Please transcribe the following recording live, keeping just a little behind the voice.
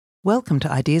Welcome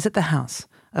to Ideas at the House,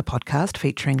 a podcast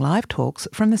featuring live talks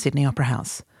from the Sydney Opera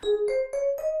House.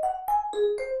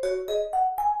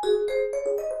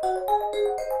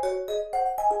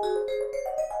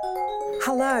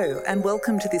 Hello, and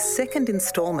welcome to this second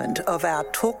instalment of our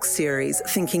talk series,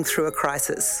 Thinking Through a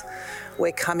Crisis.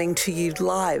 We're coming to you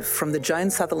live from the Joan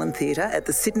Sutherland Theatre at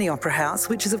the Sydney Opera House,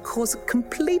 which is, of course,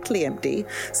 completely empty,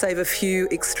 save a few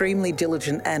extremely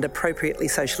diligent and appropriately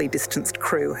socially distanced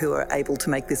crew who are able to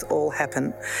make this all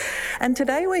happen. And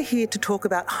today we're here to talk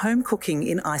about home cooking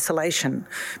in isolation,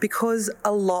 because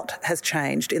a lot has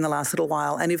changed in the last little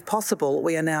while, and if possible,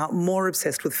 we are now more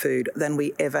obsessed with food than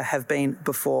we ever have been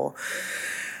before.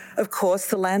 Of course,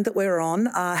 the land that we're on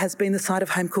has been the site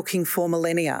of home cooking for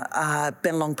millennia.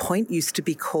 Bennelong Point used to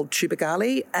be called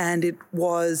Tubagali, and it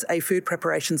was a food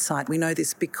preparation site. We know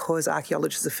this because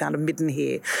archaeologists have found a midden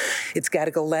here. It's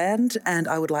Gadigal land, and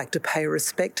I would like to pay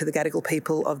respect to the Gadigal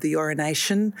people of the Eora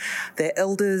Nation, their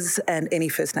elders, and any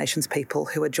First Nations people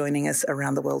who are joining us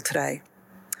around the world today.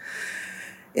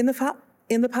 In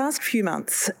the past few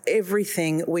months,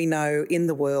 everything we know in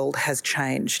the world has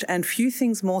changed, and few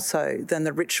things more so than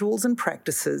the rituals and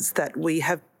practices that we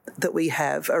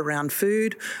have around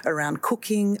food, around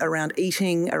cooking, around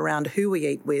eating, around who we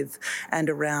eat with, and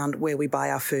around where we buy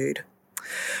our food.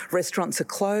 Restaurants are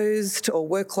closed or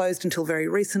were closed until very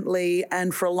recently,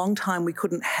 and for a long time we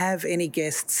couldn't have any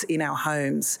guests in our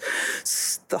homes.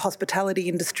 The hospitality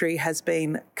industry has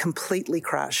been completely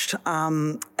crushed,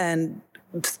 and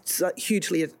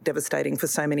hugely devastating for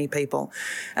so many people.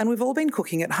 And we've all been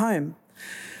cooking at home.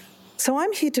 So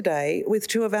I'm here today with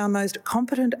two of our most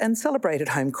competent and celebrated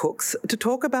home cooks to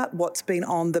talk about what's been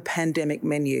on the pandemic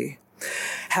menu.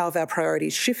 How have our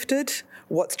priorities shifted,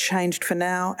 what's changed for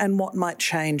now, and what might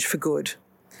change for good.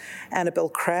 Annabelle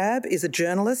Crabb is a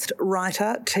journalist,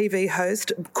 writer, TV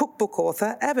host, cookbook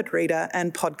author, avid reader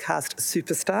and podcast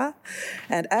superstar.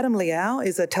 And Adam Liao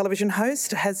is a television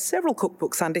host, has several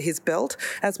cookbooks under his belt,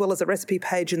 as well as a recipe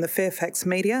page in the Fairfax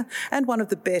Media and one of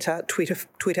the better Twitter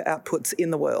outputs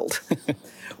in the world.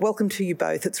 Welcome to you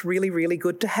both. It's really, really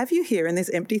good to have you here in this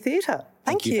empty theatre.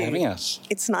 Thank you for having us.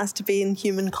 It's nice to be in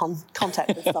human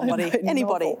contact with somebody,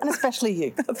 anybody, novel. and especially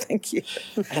you. Thank you.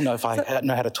 I don't know if I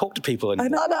know how to talk to people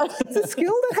anymore. I know. It's a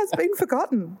skill that has been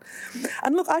forgotten.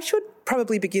 And look, I should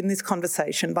probably begin this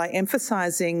conversation by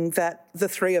emphasising that the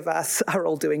three of us are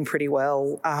all doing pretty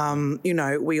well.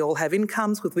 We all have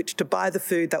incomes with which to buy the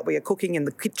food that we are cooking in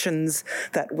the kitchens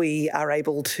that we are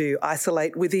able to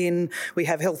isolate within. We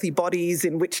have healthy bodies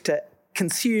in which to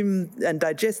consume and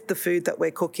digest the food that we're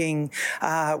cooking.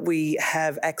 We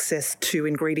have access to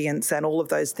ingredients and all of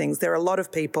those things. There are a lot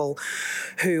of people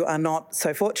who are not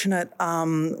so fortunate.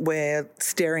 We're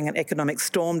staring an economic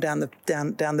storm down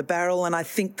the barrel, and I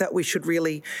think that we should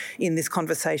really, in this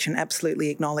conversation, absolutely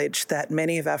acknowledge that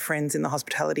many of our friends in the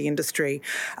hospitality industry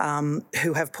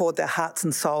who have poured their hearts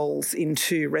and souls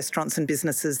into restaurants and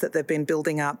businesses that they've been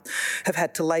building up have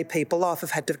had to lay people off,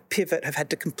 have had to pivot, have had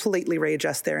to completely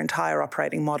readjust their entire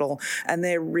operating model, and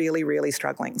they're really, really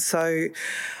struggling. So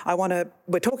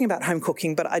we're talking about home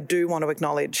cooking, but I do want to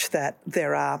acknowledge that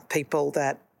there are people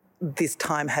that this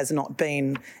time has not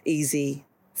been easy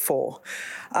for.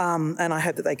 And I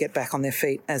hope that they get back on their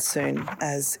feet as soon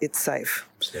as it's safe.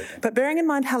 Absolutely. But bearing in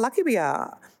mind how lucky we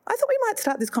are, I thought we might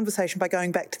start this conversation by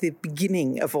going back to the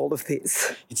beginning of all of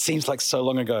this. It seems like so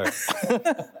long ago.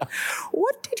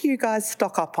 What did you guys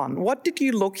stock up on? What did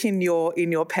you look in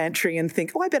your pantry and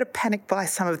think, I better panic buy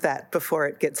some of that before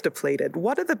it gets depleted?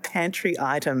 What are the pantry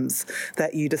items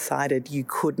that you decided you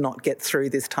could not get through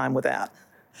this time without?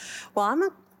 Well, I'm a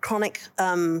chronic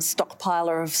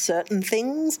stockpiler of certain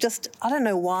things. I don't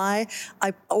know why.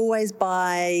 I always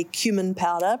buy cumin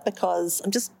powder because I'm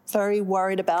just very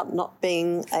worried about not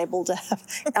being able to have.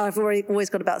 I've always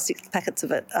got about 6 packets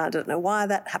of it. I don't know why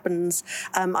that happens.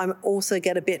 I also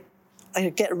I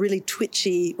get really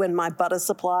twitchy when my butter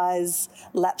supplies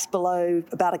lapse below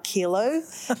about 1 kilo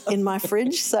in my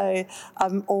fridge. So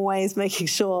I'm always making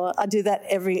sure I do that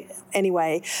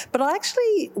anyway. But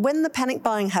when the panic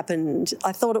buying happened,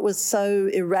 I thought it was so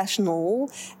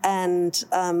irrational and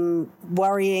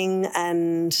worrying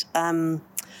and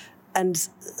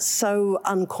so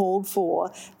uncalled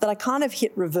for that I kind of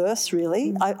hit reverse,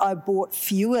 really. I bought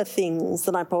fewer things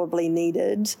than I probably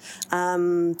needed,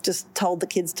 just told the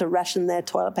kids to ration their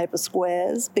toilet paper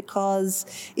squares because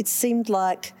it seemed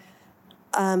like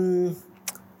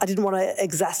I didn't want to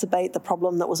exacerbate the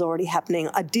problem that was already happening.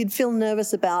 I did feel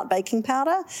nervous about baking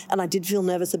powder, and I did feel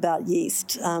nervous about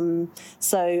yeast.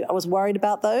 So I was worried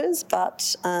about those,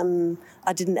 but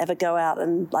I didn't ever go out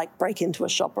and like break into a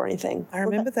shop or anything. I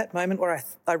remember that moment where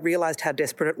I realised how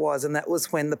desperate it was, and that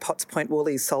was when the Potts Point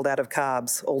Woolies sold out of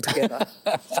carbs altogether.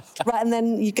 Right, and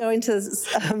then you go into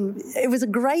it was a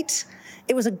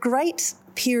great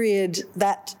period,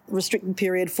 that restricted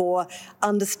period, for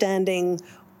understanding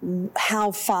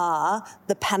how far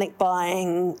the panic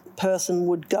buying person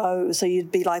would go. So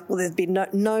you'd be like, well, there'd be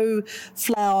no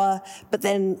flour, but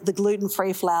then the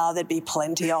gluten-free flour there'd be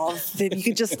plenty of. You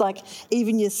could just like,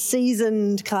 even your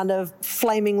seasoned kind of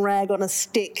flaming rag on a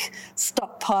stick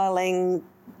stockpiling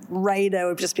raider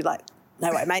would just be like,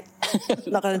 no way, mate,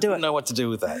 not going to do it. I don't know what to do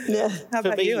with that. Yeah. How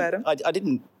about you, Adam?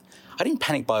 I didn't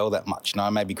panic buy all that much. I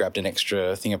maybe grabbed an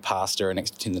extra thing of pasta, an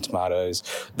extra tin of tomatoes.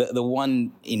 The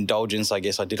one indulgence I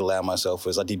guess I did allow myself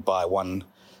was I did buy one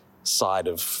side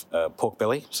of pork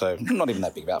belly, so not even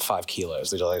that big, about 5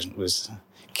 kilos, which I was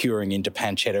curing into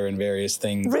pancetta and various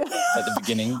things at the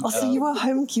beginning. Oh, so you were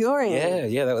home curing?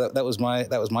 Yeah. That was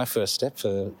my first step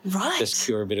for just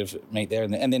cure a bit of meat there,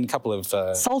 and then a couple of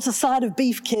salt a side of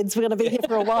beef, kids. We're going to be here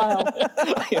for a while.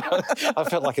 I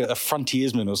felt like a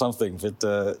frontiersman or something,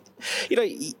 but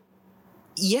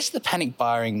yes, the panic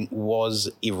buying was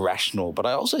irrational, but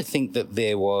I also think that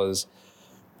there was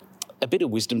a bit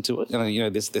of wisdom to it.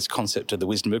 This concept of the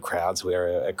wisdom of crowds,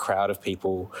 where a crowd of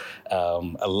people,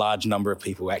 a large number of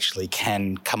people actually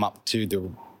can come up to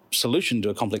the solution to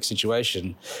a complex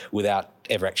situation without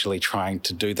ever actually trying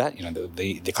to do that.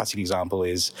 The classic example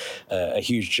is a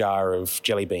huge jar of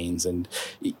jelly beans, and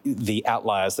the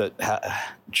outliers that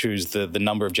choose the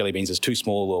number of jelly beans as too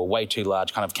small or way too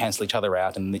large kind of cancel each other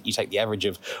out, and you take the average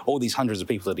of all these hundreds of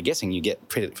people that are guessing, you get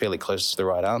fairly close to the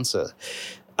right answer.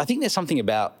 I think there's something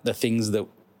about the things that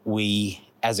we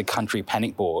as a country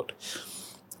panic bought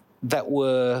that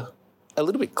were a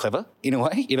little bit clever in a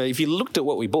way. If you looked at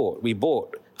what we bought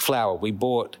flour, we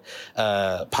bought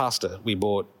pasta, we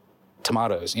bought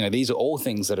tomatoes. These are all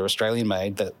things that are Australian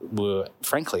made that we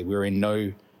were in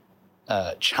no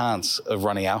chance of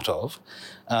running out of.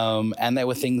 And they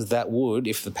were things that would,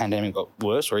 if the pandemic got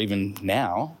worse or even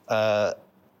now,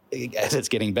 as it's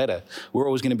getting better, we're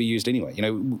always going to be used anyway.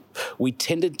 We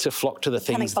tended to flock to the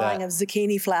things buying that... of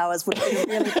zucchini flowers would be a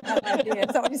really bad idea. Is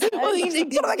that what you're saying? Well,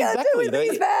 what am I going to do with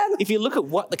these, man? If you look at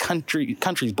what the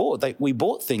countries bought, we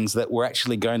bought things that were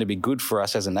actually going to be good for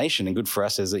us as a nation and good for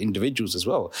us as individuals as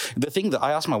well. The thing that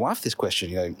I asked my wife this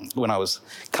question, when I was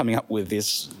coming up with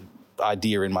this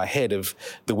idea in my head of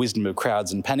the wisdom of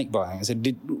crowds and panic buying, I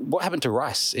said, what happened to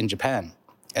rice in Japan?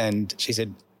 And she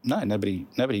said, no, nobody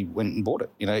went and bought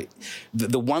it.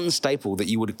 The one staple that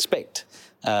you would expect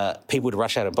people to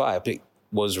rush out and buy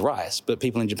was rice, but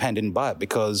people in Japan didn't buy it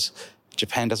because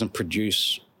Japan doesn't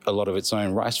produce a lot of its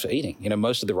own rice for eating.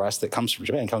 Most of the rice that comes from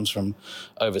Japan comes from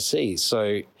overseas.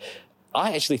 So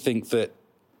I actually think that,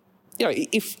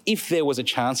 if there was a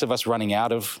chance of us running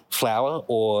out of flour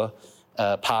or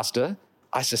pasta,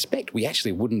 I suspect we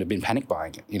actually wouldn't have been panic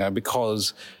buying it,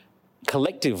 because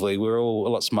collectively, we're all a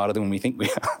lot smarter than we think we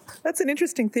are. That's an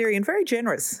interesting theory and very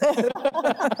generous.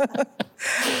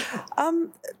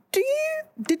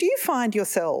 Did you find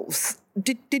yourselves,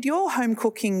 did your home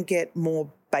cooking get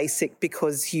more basic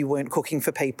because you weren't cooking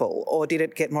for people, or did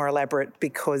it get more elaborate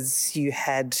because you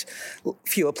had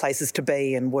fewer places to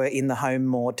be and were in the home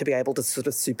more to be able to sort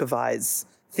of supervise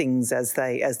things as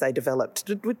they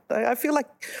developed? I feel like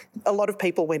a lot of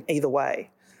people went either way.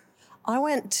 I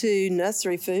went to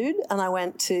nursery food and I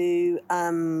went to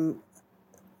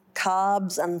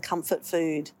carbs and comfort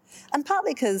food. And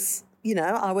partly because,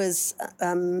 I was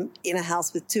in a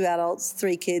house with 2 adults,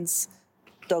 3 kids,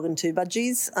 dog and 2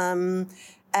 budgies.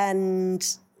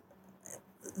 And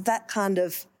that kind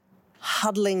of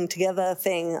huddling together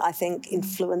thing, I think,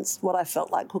 influenced what I felt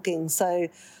like cooking. So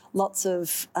lots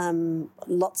of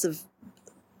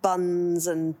buns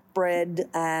and bread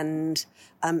and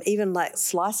even like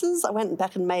slices. I went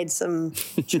back and made some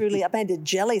I made a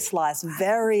jelly slice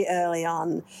very early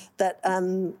on that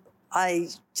I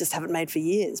just haven't made for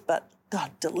years, but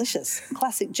God, delicious.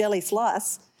 Classic jelly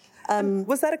slice.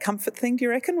 Was that a comfort thing, do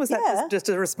you reckon? Was that just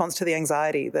a response to the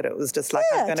anxiety that it was just like,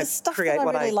 I'm going to create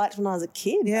what I really liked when I was a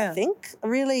kid, I think. I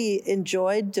really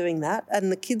enjoyed doing that,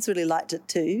 and the kids really liked it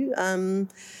too. And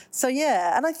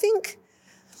I think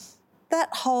that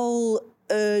whole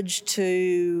urge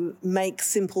to make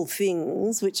simple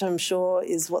things, which I'm sure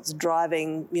is what's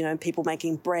driving, people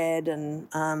making bread and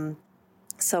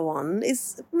so on,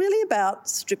 is really about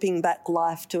stripping back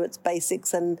life to its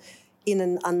basics and in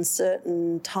an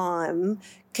uncertain time,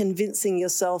 convincing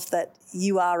yourself that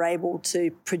you are able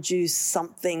to produce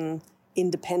something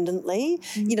independently.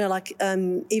 You know, like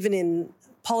even in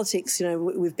politics, you know,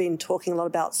 we've been talking a lot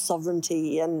about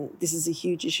sovereignty, and this is a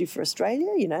huge issue for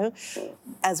Australia, you know,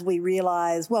 as we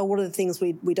realise, well, what are the things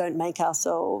we don't make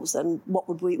ourselves, and what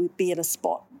would we be in a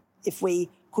spot if we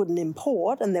couldn't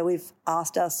import? And then we've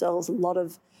asked ourselves a lot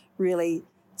of really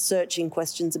searching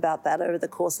questions about that over the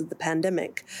course of the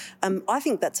pandemic. I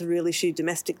think that's a real issue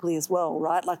domestically as well,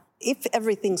 right? Like, if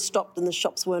everything stopped and the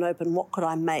shops weren't open, what could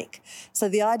I make? So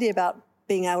the idea about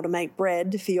being able to make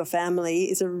bread for your family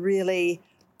is a really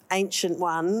ancient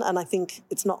one, and I think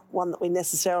it's not one that we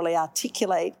necessarily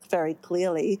articulate very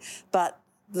clearly, but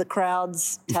the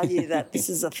crowds tell you that this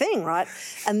is a thing, right?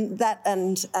 And that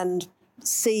and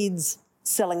seeds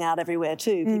selling out everywhere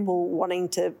too, people wanting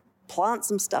to plant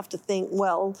some stuff to think,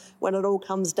 well, when it all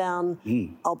comes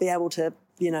down, I'll be able to,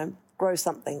 you know, grow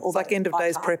something. It's like end of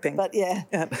days prepping. But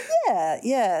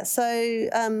yeah. So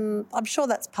I'm sure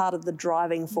that's part of the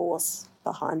driving force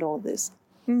behind all of this.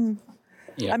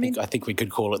 Yeah, I think we could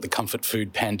call it the comfort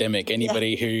food pandemic.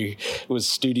 Anybody who was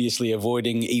studiously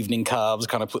avoiding evening carbs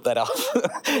kind of put that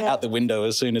out the window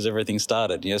as soon as everything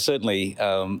started. You know, certainly,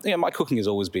 my cooking has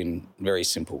always been very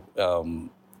simple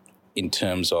in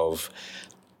terms of,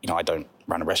 you know, I don't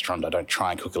run a restaurant. I don't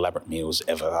try and cook elaborate meals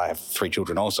ever. I have 3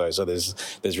 children also, so there's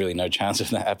really no chance of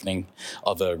that happening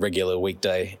of a regular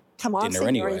weekday Come on, dinner see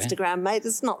anyway. your Instagram, mate.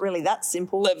 It's not really that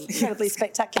simple. It's incredibly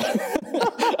spectacular.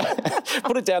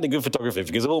 Put it down to good photography,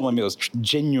 because all my meals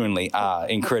genuinely are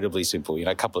incredibly simple. You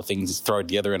know, a couple of things thrown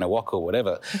together in a wok or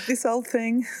whatever. This old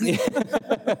thing.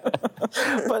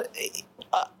 But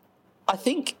I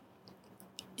think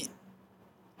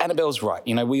Annabelle's right.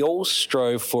 You know, we all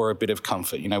strove for a bit of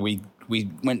comfort. You know, we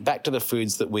went back to the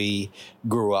foods that we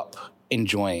grew up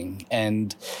enjoying,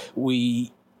 and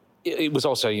it was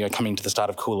also, you know, coming to the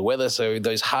start of cooler weather, so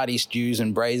those hearty stews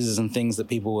and braises and things that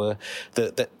people were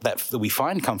that we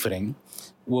find comforting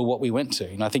were what we went to.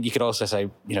 And I think you could also say,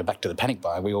 you know, back to the panic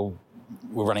buy, we all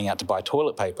were running out to buy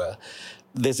toilet paper.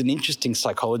 There's an interesting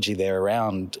psychology there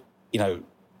around, you know,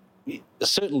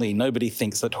 certainly nobody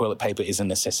thinks that toilet paper is a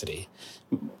necessity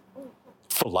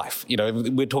for life. You know,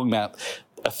 we're talking about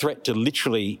a threat to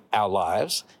literally our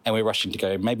lives, and we're rushing to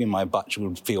go, maybe my butt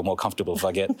would feel more comfortable if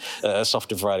I get a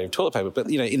softer variety of toilet paper. But,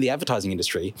 you know, in the advertising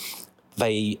industry,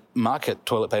 they market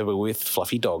toilet paper with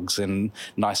fluffy dogs and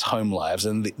nice home lives.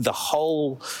 And the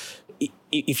whole,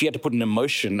 if you had to put an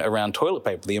emotion around toilet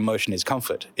paper, the emotion is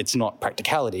comfort. It's not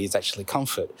practicality, it's actually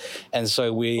comfort. And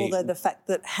so Although the fact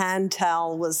that hand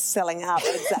towel was selling out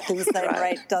at exactly the same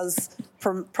rate does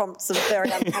prompt some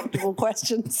very uncomfortable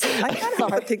questions.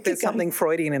 I think there's something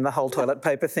Freudian in the whole toilet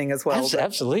paper thing as well.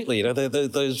 Absolutely. You know,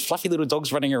 those fluffy little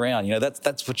dogs running around, you know,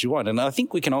 that's what you want. And I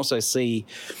think we can also see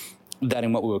that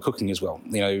in what we were cooking as well.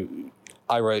 You know,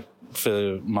 I wrote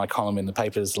for my column in the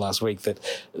papers last week that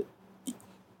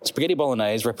spaghetti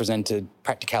bolognese represented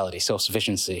practicality,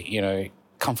 self-sufficiency, you know,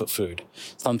 comfort food,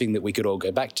 something that we could all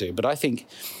go back to. But I think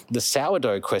the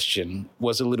sourdough question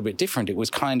was a little bit different. It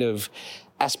was kind of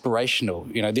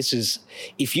aspirational. You know, this is,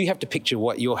 if you have to picture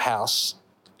what your house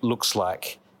looks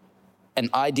like, an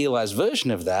idealised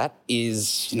version of that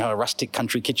is, you know, a rustic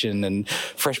country kitchen and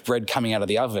fresh bread coming out of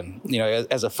the oven. You know,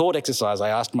 as a thought exercise, I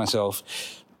asked myself,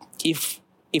 if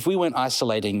we weren't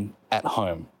isolating at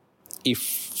home, if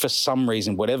for some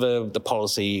reason, whatever the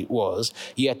policy was,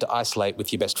 you had to isolate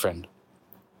with your best friend,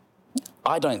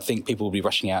 I don't think people would be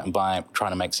rushing out and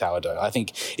trying to make sourdough. I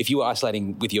think if you were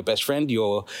isolating with your best friend,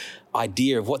 your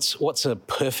idea of what's a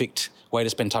perfect way to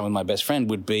spend time with my best friend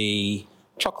would be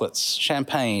chocolates,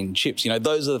 champagne, chips. You know,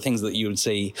 those are the things that you would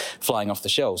see flying off the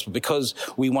shelves. But because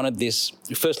we wanted this,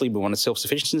 firstly, we wanted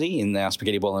self-sufficiency in our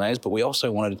spaghetti bolognese, but we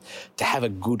also wanted to have a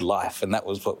good life, and that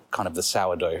was what kind of the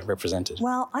sourdough represented.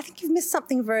 Well, I think you've missed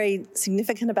something very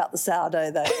significant about the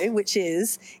sourdough, though, which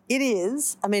is,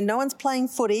 I mean, no one's playing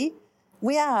footy.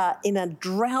 We are in a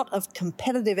drought of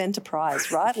competitive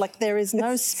enterprise, right? Like, there is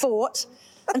no sport.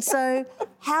 And so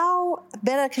how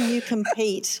better can you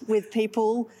compete with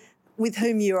people with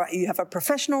whom you have a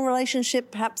professional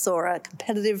relationship, perhaps, or a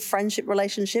competitive friendship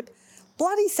relationship?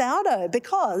 Bloody sourdough,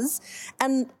 because,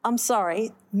 and I'm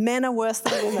sorry, men are worse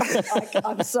than women.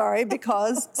 I'm sorry,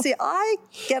 because, see, I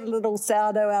get a little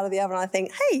sourdough out of the oven and I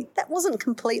think, hey, that wasn't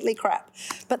completely crap.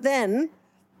 But then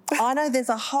I know there's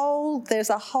a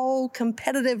whole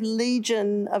competitive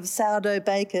legion of sourdough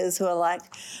bakers who are like,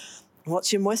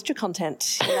 what's your moisture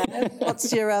content?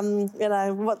 What's your,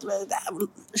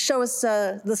 show us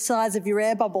the size of your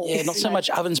air bubbles. Yeah, not so much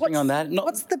oven spring on that.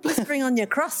 What's the blistering on your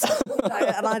crust?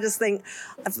 And I just think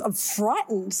I'm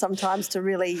frightened sometimes to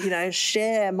really,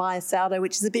 share my sourdough,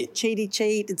 which is a bit cheat.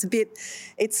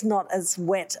 It's not as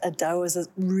wet a dough as it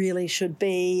really should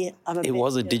be. It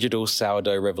was a digital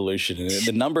sourdough revolution. And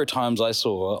the number of times I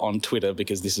saw on Twitter,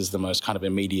 because this is the most kind of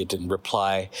immediate and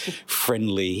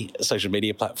reply-friendly social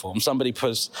media platform, somebody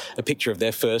posts a picture of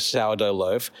their first sourdough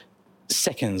loaf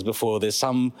seconds before there's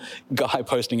some guy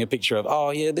posting a picture of, oh,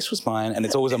 yeah, this was mine, and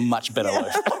it's always a much better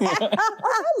loaf.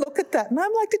 I look at that and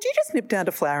I'm like, did you just nip down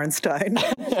to Flour and Stone? No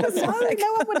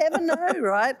one would ever know,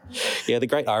 right? Yeah, the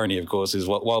great irony, of course, is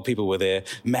while people were there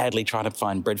madly trying to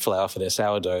find bread flour for their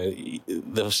sourdough,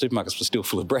 the supermarkets were still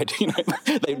full of bread.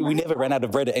 We never ran out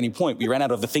of bread at any point. We ran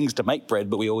out of the things to make bread,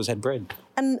 but we always had bread.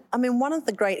 And, one of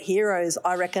the great heroes,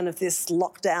 I reckon, of this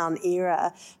lockdown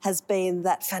era has been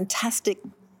that fantastic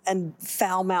and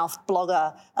foul-mouthed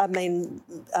blogger,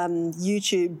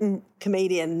 YouTube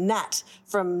comedian, Nat,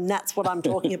 from Nat's What I'm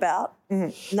Talking About.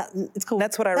 Nat, it's called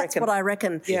That's What I Reckon. That's What I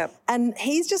Reckon. Yeah. And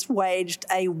he's just waged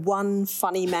a one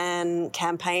funny man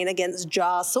campaign against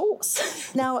jar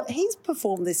sauce. Now, he's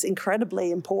performed this incredibly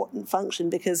important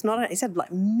function because not only he's had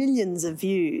like millions of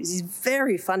views, he's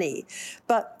very funny,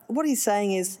 but what he's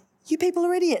saying is, you people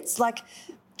are idiots. Like,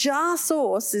 jar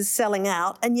sauce is selling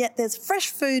out, and yet there's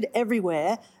fresh food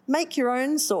everywhere. Make your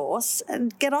own sauce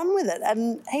and get on with it.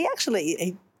 And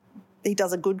he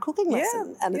does a good cooking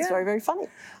lesson, and it's very, very funny.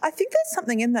 I think there's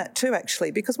something in that too,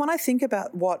 actually, because when I think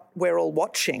about what we're all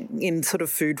watching in sort of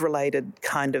food-related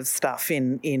kind of stuff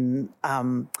in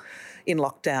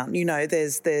lockdown,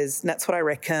 there's That's What I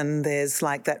Reckon. There's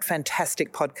like that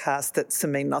fantastic podcast that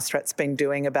Samin Nosrat's been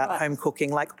doing about home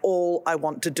cooking. Like, all I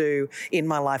want to do in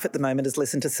my life at the moment is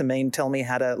listen to Samin tell me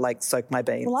how to soak my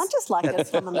beans. Well, I just like her to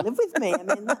come and live with me.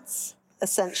 That's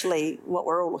essentially what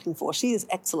we're all looking for. She is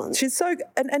excellent. She's so,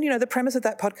 and the premise of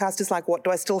that podcast is like, what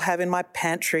do I still have in my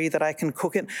pantry that I can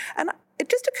cook in? And it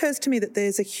just occurs to me that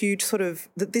there's a huge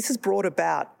that this has brought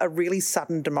about a really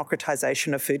sudden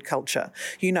democratisation of food culture.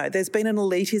 There's been an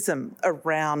elitism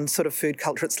around sort of food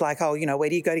culture. It's like, where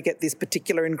do you go to get this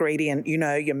particular ingredient,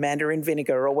 your mandarin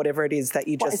vinegar or whatever it is that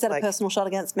you just... Is that a personal shot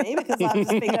against me? Because I've just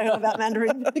been going on about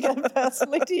mandarin vinegar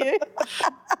personally to you.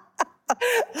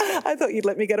 I thought you'd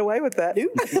let me get away with that.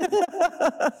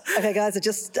 Okay, guys, I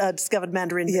just discovered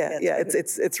mandarin. Yeah,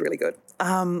 it's really good.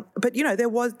 But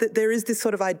there is this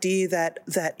sort of idea that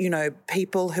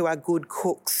people who are good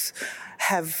cooks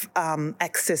have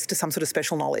access to some sort of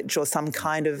special knowledge or some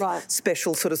kind of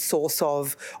special sort of source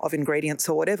of ingredients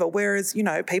or whatever. Whereas,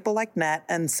 people like Nat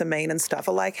and Samin and stuff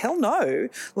are like, hell no.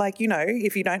 Like,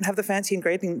 if you don't have the fancy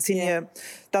ingredients in your,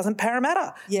 doesn't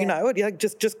matter.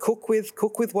 Just cook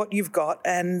with what you've got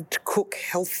and cook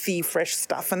healthy, fresh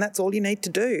stuff, and that's all you need to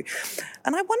do.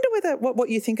 And I wonder what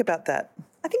you think about that.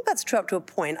 I think that's true up to a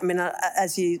point.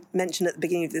 As you mentioned at the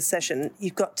beginning of this session,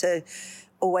 you've got to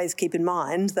always keep in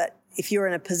mind that if you're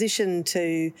in a position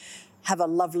to have a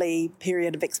lovely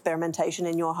period of experimentation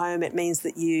in your home, it means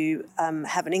that you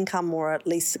have an income or at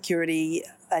least security,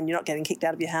 and you're not getting kicked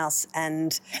out of your house,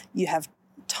 and you have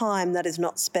time that is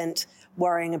not spent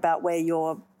worrying about where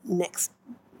your next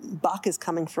buck is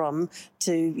coming from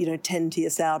to, tend to your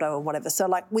sourdough or whatever. So,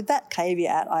 with that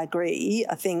caveat, I agree.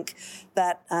 I think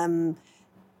that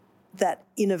that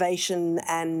innovation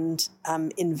and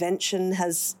invention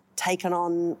has taken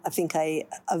on, I think, a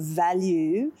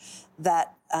value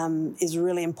that is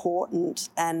really important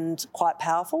and quite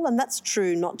powerful. And that's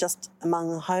true not just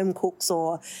among home cooks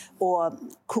or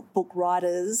cookbook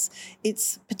writers.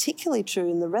 It's particularly true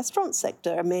in the restaurant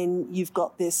sector. You've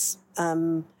got this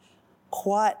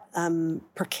quite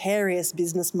precarious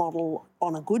business model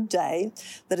on a good day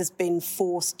that has been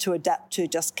forced to adapt to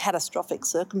just catastrophic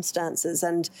circumstances.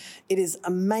 And it is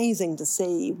amazing to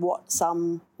see what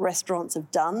some restaurants have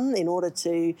done in order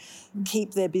to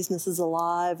keep their businesses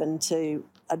alive and to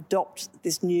adopt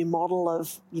this new model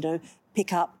of,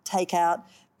 pick up, take out,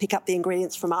 pick up the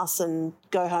ingredients from us and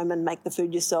go home and make the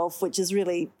food yourself, which is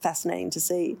really fascinating to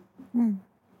see. And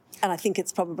I think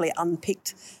it's probably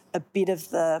unpicked a bit of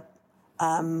the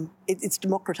it's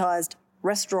democratised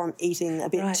restaurant eating a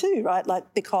bit too, right?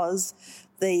 Because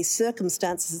the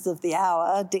circumstances of the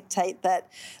hour dictate that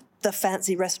the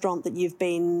fancy restaurant that you've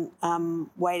been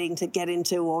waiting to get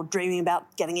into or dreaming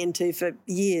about getting into for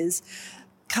years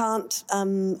can't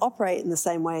operate in the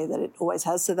same way that it always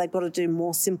has. So they've got to do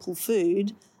more simple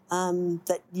food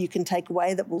that you can take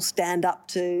away that will stand up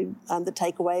to the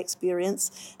takeaway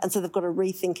experience. And so they've got to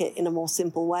rethink it in a more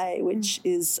simple way, which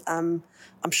is, I'm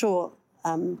sure,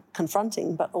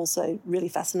 confronting, but also really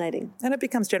fascinating. And it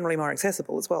becomes generally more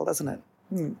accessible as well, doesn't it?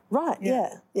 Right,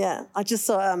 yeah. I just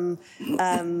saw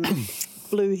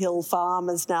Blue Hill Farm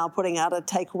is now putting out a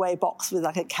takeaway box with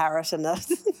like a carrot and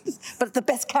but the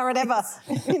best carrot ever.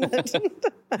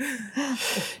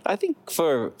 I think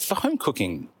for home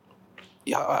cooking,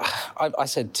 I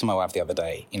said to my wife the other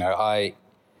day,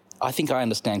 I think I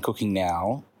understand cooking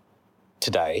now,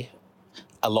 today,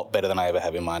 a lot better than I ever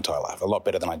have in my entire life, a lot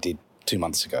better than I did 2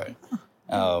 months ago.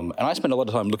 And I spend a lot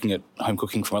of time looking at home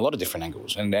cooking from a lot of different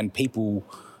angles, and people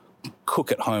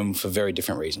cook at home for very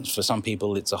different reasons. For some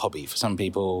people, it's a hobby. For some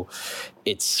people,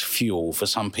 it's fuel. For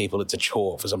some people, it's a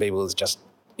chore. For some people, it's just,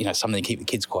 something to keep the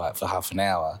kids quiet for half an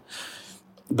hour.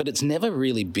 But it's never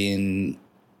really been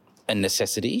a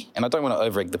necessity. And I don't want to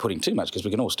over-egg the pudding too much, because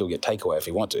we can all still get takeaway if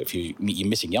we want to. If you're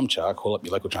missing yum cha, call up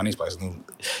your local Chinese place and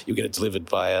you'll get it delivered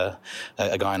by a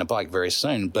guy on a bike very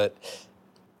soon. But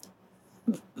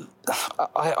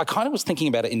I kind of was thinking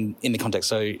about it in the context.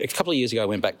 So a couple of years ago, I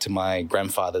went back to my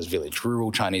grandfather's village,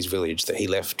 rural Chinese village that he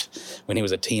left when he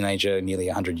was a teenager nearly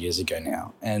 100 years ago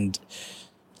now. And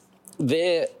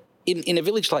there, in a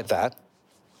village like that,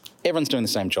 everyone's doing the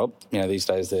same job. These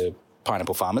days they're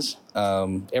pineapple farmers.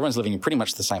 Everyone's living in pretty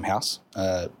much the same house,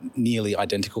 nearly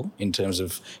identical in terms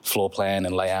of floor plan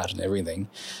and layout and everything.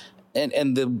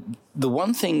 And the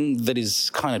one thing that is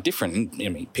kind of different,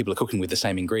 people are cooking with the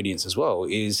same ingredients as well,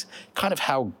 is kind of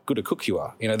how good a cook you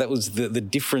are. That was the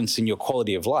difference in your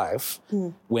quality of life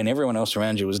when everyone else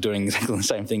around you was doing exactly the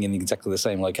same thing in exactly the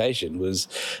same location, was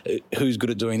who's good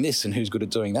at doing this and who's good at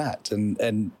doing that.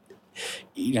 And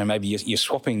maybe you're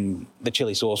swapping the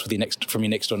chili sauce with from your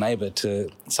next door neighbour to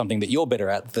something that you're better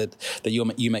at, that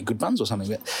you make good buns or something.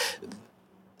 But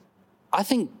I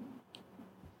think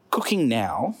cooking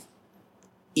now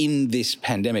in this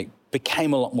pandemic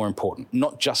became a lot more important.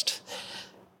 Not just,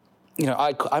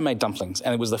 I made dumplings,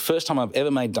 and it was the first time I've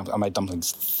ever made dumplings. I made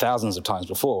dumplings thousands of times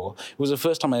before. It was the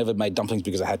first time I ever made dumplings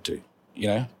because I had to,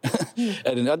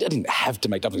 And I didn't have to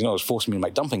make dumplings. I was forcing me to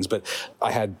make dumplings, but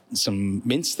I had some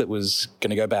mince that was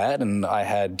going to go bad, and I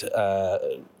had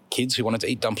kids who wanted to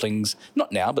eat dumplings,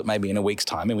 not now, but maybe in a week's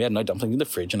time, and we had no dumplings in the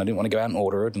fridge, and I didn't want to go out and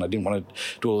order it, and I didn't want to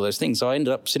do all those things. So I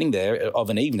ended up sitting there of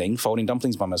an evening folding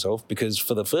dumplings by myself, because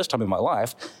for the first time in my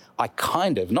life, I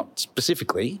kind of, not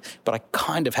specifically, but I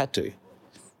kind of had to.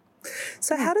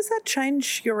 So how does that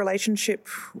change your relationship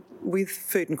with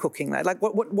food and cooking? Like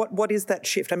what is that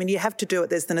shift? I mean, you have to do it,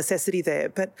 there's the necessity there,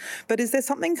 but is there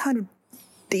something kind of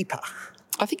deeper?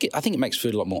 I think it makes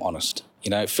food a lot more honest.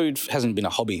 Food hasn't been a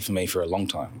hobby for me for a long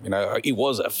time. It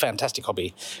was a fantastic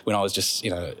hobby when I was just,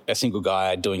 a single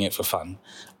guy doing it for fun.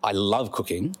 I love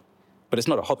cooking, but it's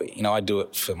not a hobby. I do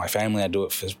it for my family. I do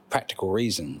it for practical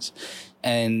reasons.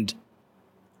 And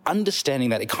understanding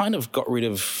that, it kind of got rid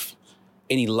of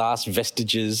any last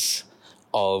vestiges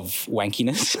of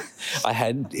wankiness I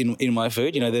had in my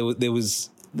food.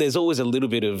 There's always a little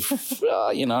bit of,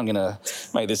 I'm going to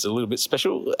make this a little bit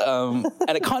special. And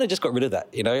it kind of just got rid of that.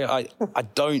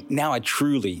 I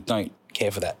truly don't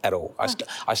care for that at all.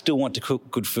 I still want to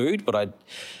cook good food, but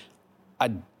I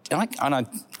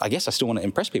guess I still want to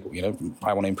impress people.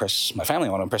 I want to impress my family.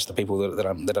 I want to impress the people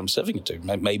that I'm serving it to.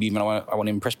 Maybe even I want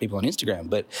to impress people on Instagram.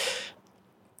 But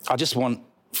I just want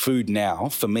food now,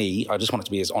 for me, I just want it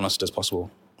to be as honest as possible.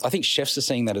 I think chefs are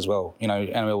seeing that as well.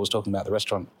 Annabelle was talking about the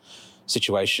restaurant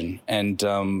situation, and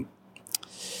I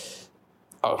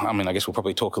guess we'll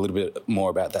probably talk a little bit more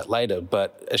about that later,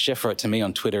 but a chef wrote to me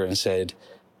on Twitter and said,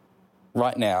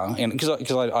 right now, and because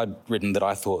I'd written that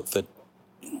I thought that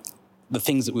the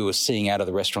things that we were seeing out of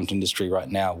the restaurant industry right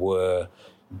now were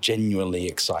genuinely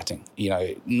exciting,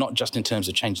 not just in terms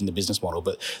of changing the business model,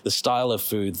 but the style of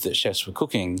food that chefs were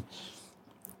cooking,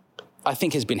 I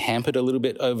think has been hampered a little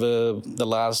bit over the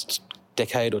last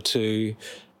decade or two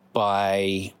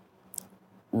by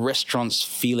restaurants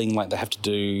feeling like they have to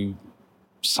do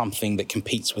something that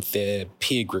competes with their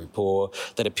peer group, or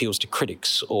that appeals to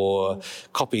critics, or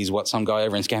copies what some guy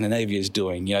over in Scandinavia is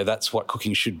doing. That's what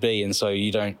cooking should be. And so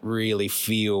you don't really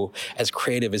feel as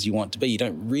creative as you want to be. You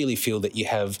don't really feel that you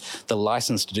have the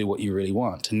license to do what you really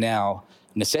want. And now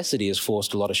necessity has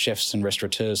forced a lot of chefs and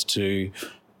restaurateurs to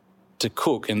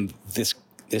cook. And this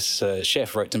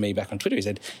chef wrote to me back on Twitter. He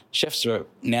said, chefs are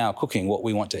now cooking what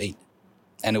we want to eat.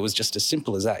 And it was just as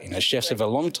simple as that. Chefs for a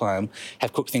long time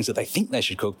have cooked things that they think they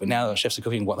should cook, but now chefs are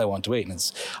cooking what they want to eat.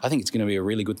 And I think it's going to be a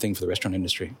really good thing for the restaurant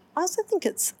industry. I also think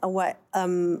it's a way,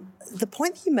 the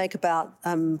point that you make about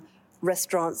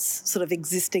restaurants sort of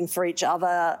existing for each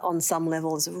other on some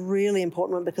level is a really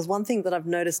important one, because one thing that I've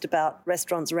noticed about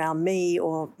restaurants around me,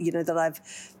 or, you know, that I've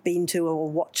been to or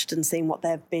watched and seen what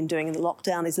they've been doing in the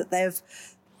lockdown, is that they've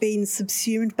been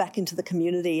subsumed back into the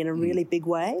community in a really big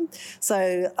way.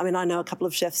 So, I mean, I know a couple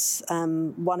of chefs,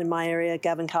 one in my area,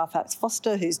 Gavin Carfax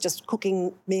Foster, who's just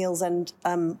cooking meals and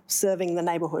serving the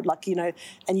neighbourhood, like, you know,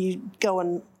 and you go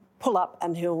and pull up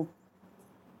and he'll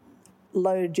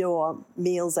load your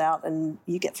meals out and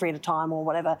you get 3 at a time or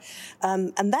whatever.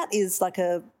 And that is like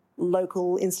a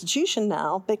local institution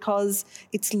now, because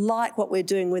it's like what we're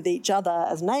doing with each other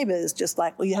as neighbours, just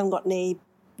like, well, you haven't got any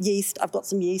yeast, I've got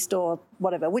some yeast or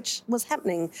whatever, which was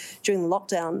happening during the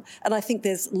lockdown. And I think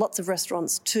there's lots of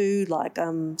restaurants too, like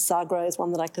Sagro is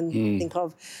one that I can think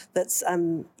of, that's,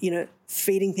 you know,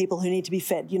 feeding people who need to be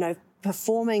fed, you know,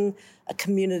 performing a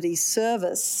community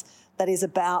service that is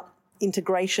about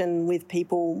integration with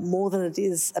people more than it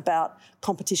is about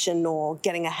competition or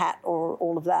getting a hat or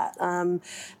all of that.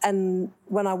 And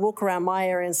when I walk around my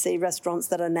area and see restaurants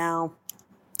that are now,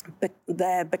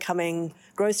 they're becoming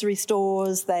grocery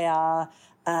stores, they are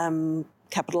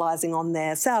capitalising on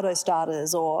their sourdough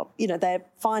starters, or, you know, they're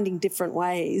finding different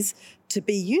ways to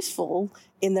be useful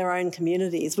in their own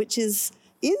communities, which is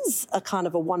a kind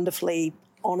of a wonderfully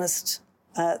honest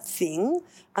thing.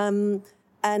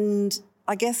 And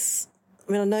I guess,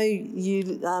 I mean, I know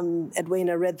you,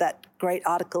 Edwina, read that great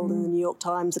article in the New York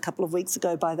Times a couple of weeks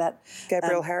ago by that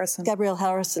Gabrielle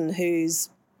Harrison, whose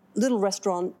little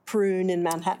restaurant, Prune, in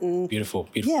Manhattan. Beautiful.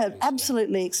 Yeah, place,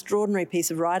 absolutely extraordinary piece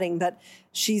of writing. But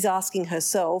she's asking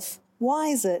herself, why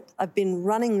is it I've been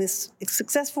running this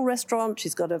successful restaurant?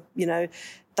 She's got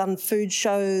done food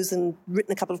shows and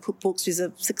written a couple of cookbooks. She's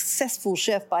a successful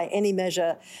chef by any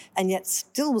measure, and yet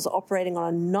still was operating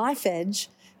on a knife edge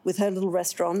with her little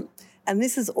restaurant. And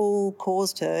this has all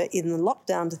caused her in the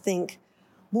lockdown to think,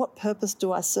 what purpose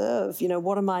do I serve? You know,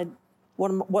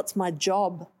 what's my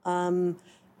job?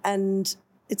 And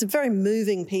it's a very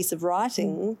moving piece of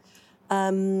writing.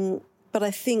 But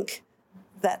I think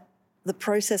that the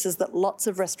processes that lots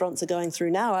of restaurants are going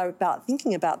through now are about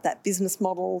thinking about that business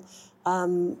model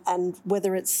and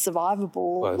whether it's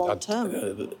survivable long term.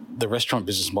 The restaurant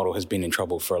business model has been in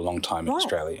trouble for a long time in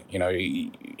Australia. You know,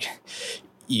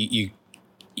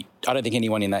 I don't think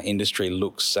anyone in that industry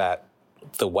looks at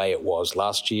the way it was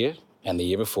last year and the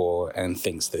year before and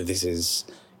thinks that this is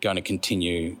going to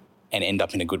continue and end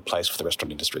up in a good place for the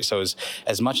restaurant industry. So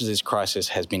as much as this crisis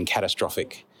has been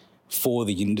catastrophic for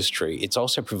the industry, it's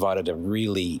also provided a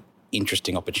really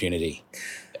interesting opportunity.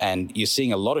 And you're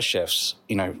seeing a lot of chefs,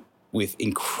 you know, with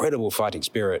incredible fighting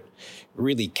spirit,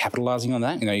 really capitalising on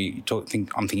that. You know,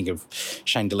 I'm thinking of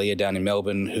Shane D'Elia down in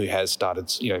Melbourne, who has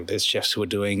started, you know, there's chefs who are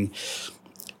doing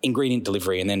ingredient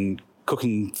delivery and then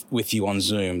cooking with you on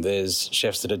Zoom. There's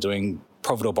chefs that are doing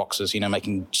Providore boxes, you know,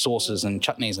 making sauces and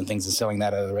chutneys and things and selling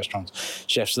that at the restaurants.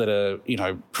 Chefs that are, you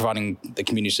know, providing the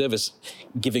community service,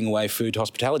 giving away food to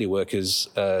hospitality workers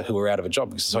who are out of a job,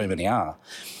 because so many are.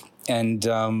 And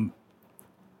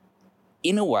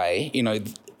in a way, you know,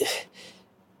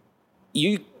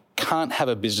 you can't have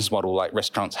a business model like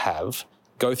restaurants have,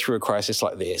 go through a crisis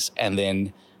like this and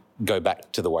then go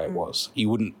back to the way it was. You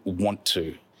wouldn't want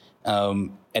to.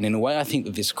 And in a way, I think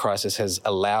that this crisis has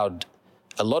allowed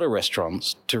a lot of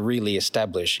restaurants to really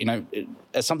establish, you know,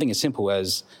 as something as simple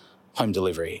as home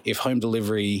delivery. If home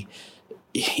delivery,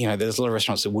 you know, there's a lot of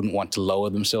restaurants that wouldn't want to lower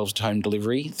themselves to home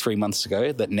delivery 3 months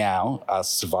ago that now are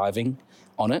surviving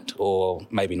on it, or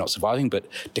maybe not surviving, but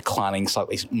declining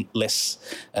slightly less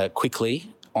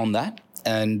quickly on that.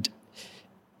 And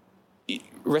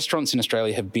restaurants in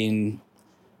Australia have been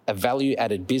a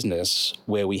value-added business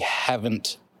where we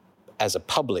haven't, as a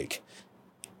public,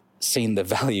 seen the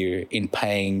value in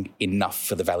paying enough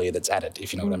for the value that's added,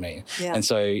 if you know what I mean. Yeah. And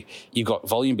so you've got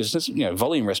volume business. You know,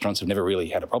 volume restaurants have never really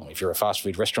had a problem. If you're a fast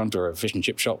food restaurant or a fish and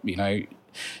chip shop, you know,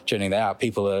 churning that out,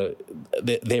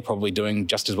 they're probably doing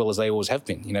just as well as they always have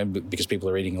been, you know, because people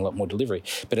are eating a lot more delivery.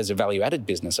 But as a value-added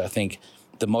business, I think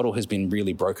the model has been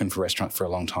really broken for restaurants for a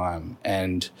long time.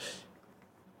 And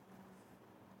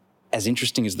as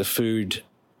interesting as the food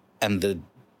and the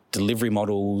delivery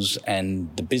models and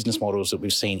the business models that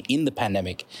we've seen in the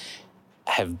pandemic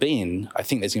have been, I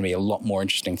think there's going to be a lot more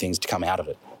interesting things to come out of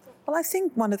it. Well, I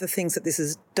think one of the things that this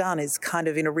has done is kind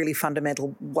of in a really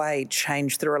fundamental way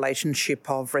change the relationship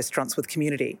of restaurants with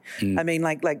community. I mean,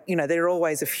 like you know, there are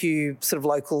always a few sort of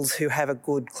locals who have a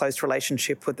good, close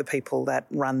relationship with the people that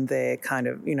run their kind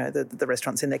of, you know, the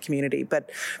restaurants in their community. But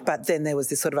then there was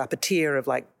this sort of upper tier of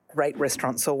like great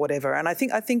restaurants or whatever. And I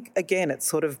think again, it's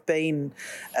sort of been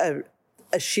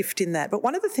a shift in that. But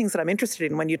one of the things that I'm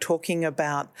interested in when you're talking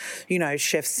about,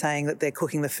 chefs saying that they're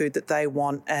cooking the food that they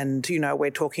want, and, we're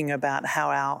talking about how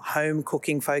our home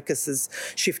cooking focus is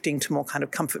shifting to more kind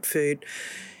of comfort food.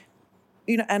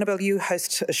 Annabelle, you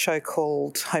host a show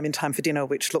called Home in Time for Dinner,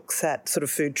 which looks at sort of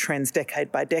food trends decade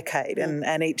by decade,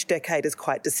 and each decade is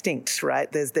quite distinct,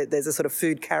 right? There's a sort of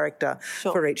food character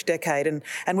for each decade, and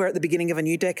we're at the beginning of a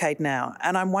new decade now.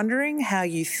 And I'm wondering how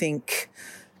you think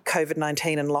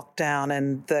COVID-19 and lockdown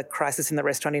and the crisis in the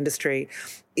restaurant industry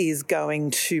is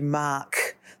going to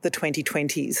mark the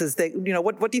 2020s?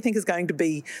 What do you think is going to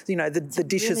be, the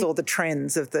dishes or the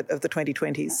trends of the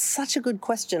 2020s? Such a good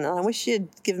question, and I wish you'd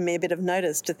given me a bit of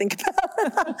notice to think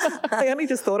about. I only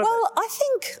just thought of it. Well, I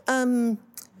think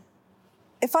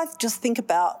if I just think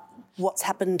about what's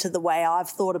happened to the way I've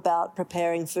thought about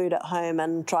preparing food at home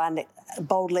and try and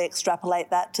boldly extrapolate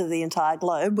that to the entire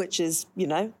globe, which is,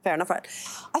 fair enough, right?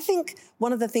 I think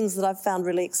one of the things that I've found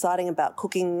really exciting about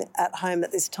cooking at home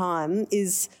at this time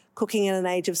is cooking in an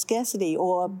age of scarcity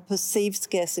or perceived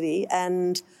scarcity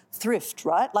and thrift,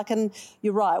 right? And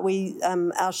you're right,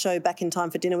 our show Back in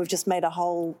Time for Dinner, we've just made a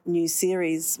whole new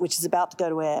series which is about to go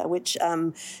to air, which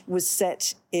was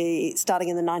set starting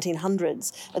in the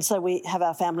 1900s. And so we have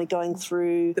our family going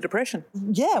through... The Depression.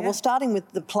 Yeah, well, starting with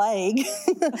the plague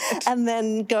and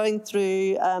then going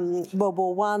through World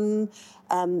War One,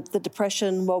 the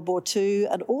Depression, World War II,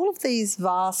 and all of these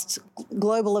vast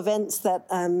global events that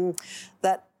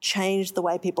changed the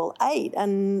way people ate.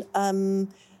 And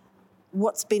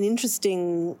what's been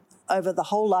interesting over the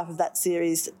whole life of that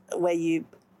series, where you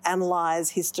analyse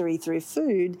history through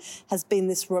food, has been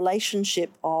this relationship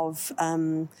of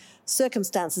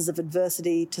circumstances of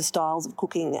adversity to styles of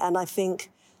cooking. And I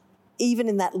think even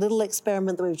in that little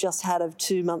experiment that we've just had of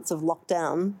 2 months of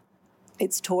lockdown,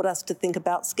 it's taught us to think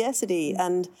about scarcity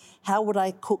and how would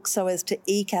I cook so as to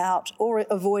eke out or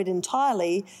avoid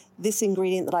entirely this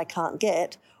ingredient that I can't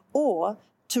get, or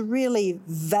to really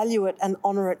value it and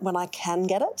honour it when I can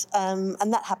get it.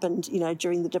 And that happened,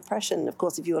 during the Depression. Of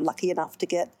course, if you were lucky enough to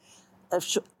get a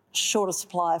shorter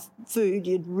supply of food,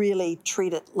 you'd really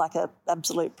treat it like an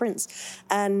absolute prince.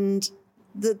 And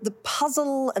the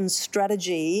puzzle and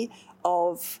strategy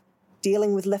of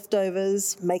dealing with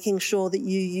leftovers, making sure that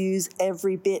you use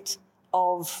every bit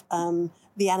of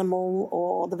the animal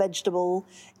or the vegetable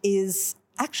is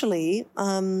actually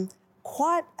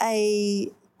quite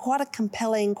a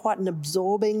compelling, quite an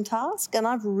absorbing task. And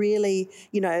I've really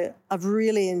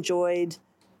enjoyed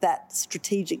that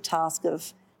strategic task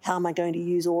of how am I going to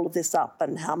use all of this up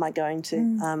and how am I going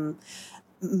to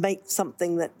make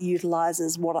something that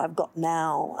utilises what I've got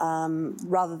now,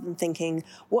 rather than thinking,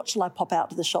 what shall I pop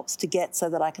out to the shops to get so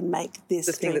that I can make this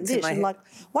dish? And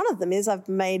one of them is I've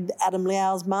made Adam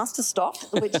Liao's Master Stock,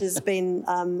 which has been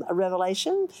a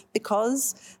revelation,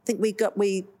 because I think we got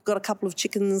a couple of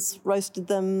chickens, roasted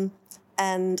them,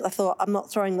 and I thought, I'm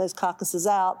not throwing those carcasses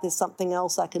out. There's something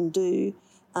else I can do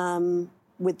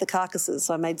with the carcasses.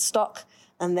 So I made stock.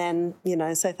 And then,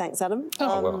 so thanks, Adam.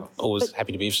 Always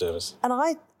happy to be of service. And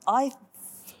I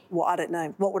don't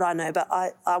know. What would I know? But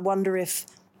I wonder if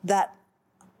that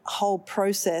whole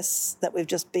process that we've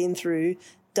just been through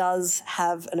does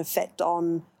have an effect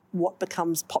on what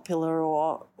becomes popular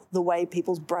or the way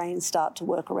people's brains start to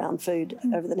work around food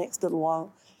over the next little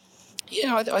while.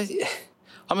 Yeah,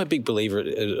 I'm a big believer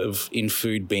in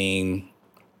food being,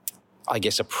 I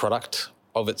guess, a product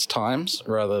of its times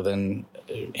rather than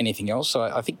anything else. So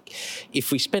I think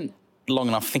if we spent long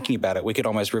enough thinking about it, we could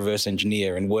almost reverse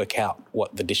engineer and work out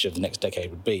what the dish of the next decade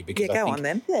would be. Because on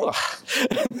then. Well,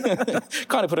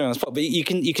 kind of put it on the spot, but you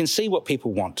can see what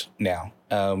people want now.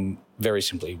 Very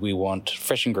simply, we want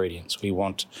fresh ingredients. We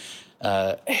want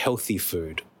healthy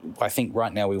food. I think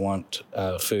right now we want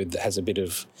food that has a bit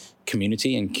of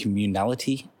community and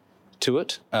communality to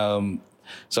it.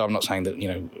 So I'm not saying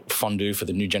that, fondue for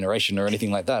the new generation or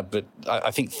anything like that, but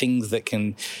I think things that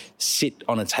can sit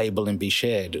on a table and be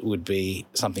shared would be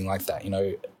something like that,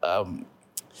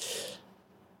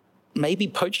 maybe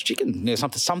poached chicken,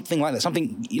 something like that,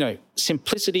 something,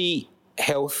 simplicity,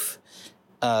 health,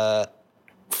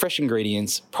 fresh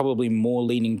ingredients, probably more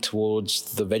leaning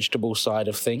towards the vegetable side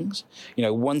of things.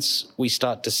 Once we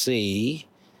start to see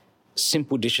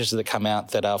simple dishes that come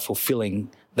out that are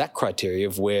fulfilling that criteria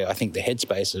of where I think the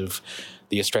headspace of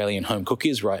the Australian home cook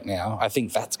is right now, I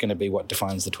think that's going to be what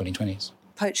defines the 2020s.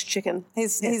 Poached chicken.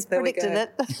 He's predicted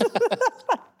it.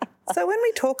 So when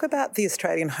we talk about the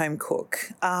Australian home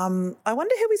cook, I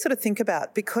wonder who we sort of think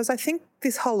about, because I think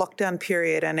this whole lockdown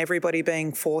period and everybody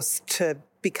being forced to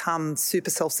become super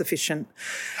self-sufficient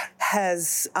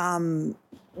has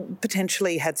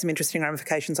potentially had some interesting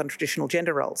ramifications on traditional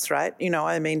gender roles, right? You know,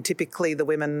 I mean, typically the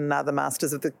women are the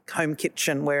masters of the home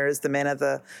kitchen, whereas the men are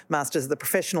the masters of the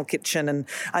professional kitchen. And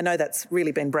I know that's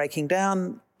really been breaking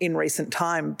down in recent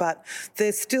time, but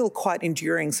there's still quite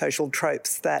enduring social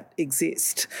tropes that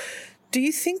exist. Do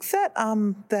you think that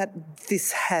that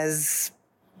this has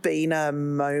been a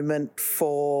moment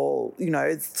for, you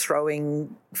know,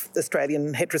 throwing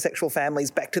Australian heterosexual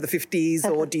families back to the 50s,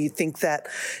 or do you think that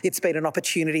it's been an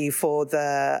opportunity for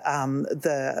the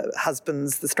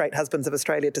husbands, the straight husbands of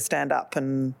Australia, to stand up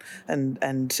and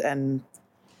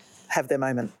have their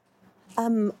moment?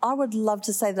 I would love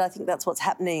to say that I think that's what's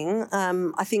happening.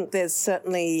 I think there's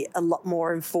certainly a lot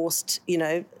more enforced, you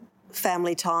know,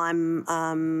 family time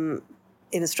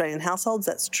in Australian households.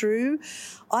 That's true.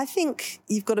 I think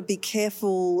you've got to be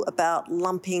careful about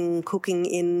lumping cooking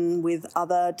in with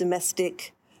other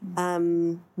domestic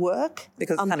work.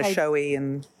 Because it's kind of showy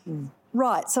and...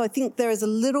 Right. So I think there is a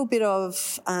little bit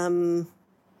of, am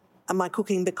I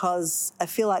cooking because I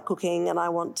feel like cooking and I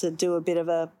want to do a bit of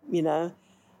a, you know,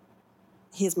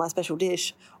 here's my special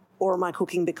dish, or am I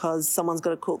cooking because someone's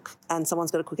got to cook and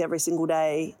someone's got to cook every single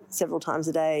day, several times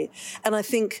a day? And I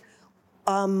think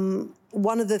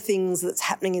one of the things that's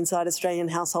happening inside Australian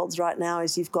households right now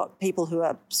is you've got people who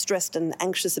are stressed and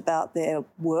anxious about their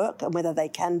work and whether they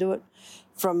can do it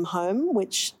from home,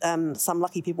 which some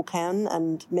lucky people can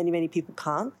and many, many people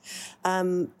can't.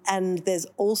 And there's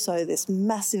also this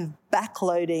massive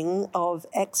backloading of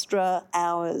extra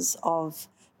hours of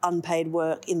unpaid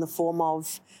work in the form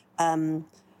of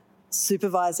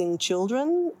supervising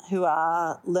children who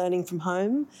are learning from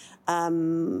home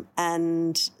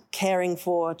and caring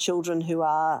for children who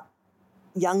are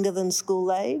younger than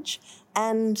school age,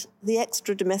 and the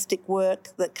extra domestic work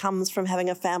that comes from having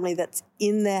a family that's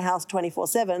in their house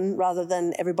 24/7 rather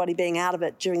than everybody being out of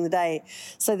it during the day.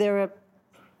 So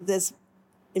there's,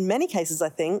 in many cases, I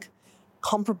think,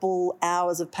 comparable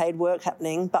hours of paid work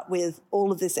happening, but with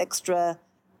all of this extra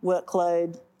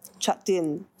workload chucked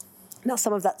in. Now,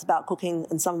 some of that's about cooking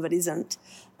and some of it isn't.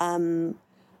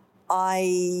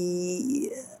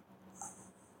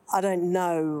 I don't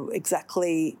know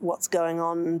exactly what's going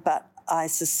on, but I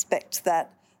suspect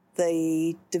that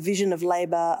the division of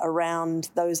labour around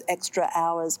those extra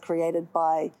hours created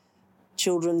by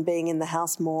children being in the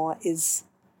house more is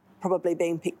probably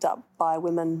being picked up by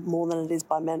women more than it is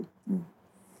by men.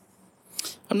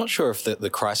 I'm not sure if the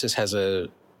crisis has a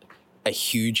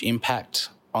huge impact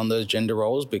on those gender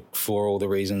roles, but for all the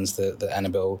reasons that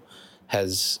Annabelle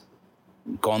has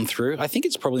gone through. I think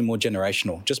it's probably more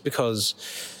generational, just because,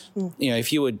 you know,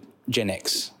 if you were Gen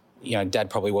X, you know, Dad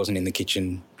probably wasn't in the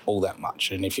kitchen all that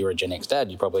much. And if you're a Gen X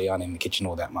dad, you probably aren't in the kitchen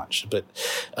all that much. But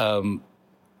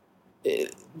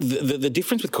the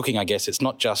difference with cooking, I guess, it's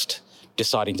not just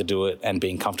deciding to do it and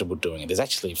being comfortable doing it. There's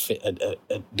actually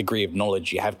a degree of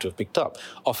knowledge you have to have picked up,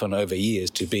 often over years,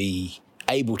 to be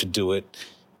able to do it.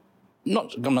 I'm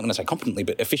not going to say competently,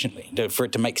 but efficiently. For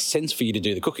it to make sense for you to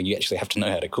do the cooking, you actually have to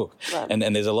know how to cook. Right.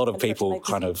 And there's a lot of people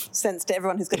kind of... sense to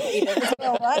everyone who's going to eat it as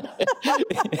well, right?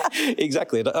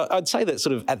 Exactly. I'd say that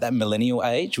sort of at that millennial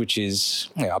age, which is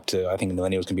up to, I think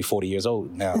millennials can be 40 years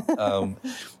old now,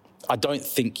 I don't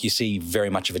think you see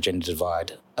very much of a gender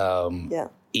divide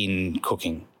in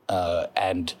cooking.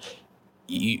 And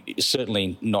you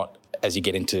certainly not as you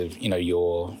get into, you know,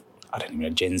 your... I don't know,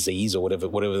 Gen Zs or whatever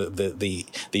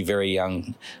the very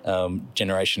young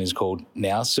generation is called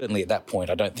now. Certainly at that point,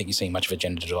 I don't think you're seeing much of a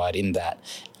gender divide in that.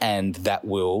 And that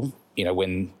will, you know,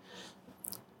 when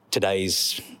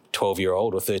today's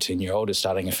 12-year-old or 13-year-old is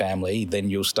starting a family, then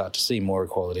you'll start to see more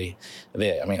equality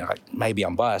there. I mean, maybe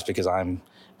I'm biased because I'm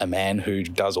a man who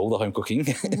does all the home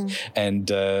cooking and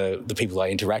the people I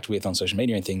interact with on social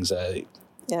media and things are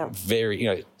very,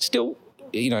 you know, still...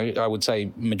 You know, I would say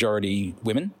majority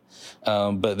women,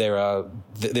 but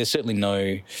there's certainly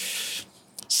no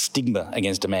stigma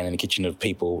against a man in the kitchen of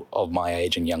people of my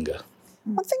age and younger.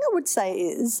 One thing I would say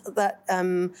is that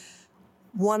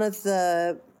one of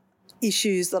the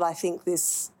issues that I think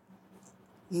this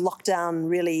lockdown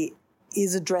really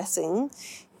is addressing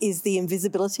is the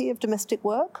invisibility of domestic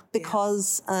work,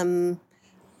 because I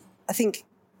think,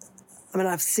 I mean,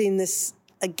 I've seen this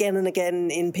again and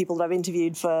again in people that I've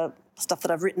interviewed for stuff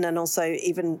that I've written, and also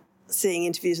even seeing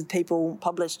interviews with people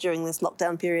published during this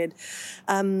lockdown period,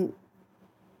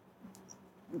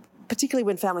 particularly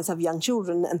when families have young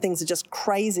children and things are just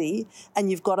crazy and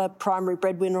you've got a primary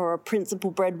breadwinner or a principal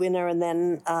breadwinner, and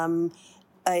then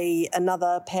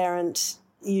another parent,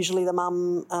 usually the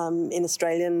mum in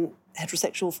Australian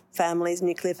heterosexual families,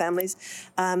 nuclear families,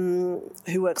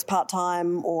 who works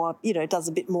part-time or, does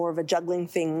a bit more of a juggling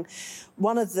thing.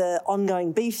 One of the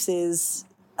ongoing beefs is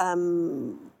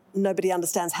nobody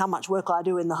understands how much work I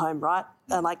do in the home, right?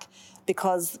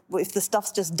 Because if the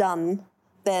stuff's just done,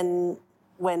 then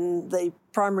when the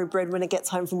primary breadwinner gets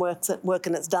home from work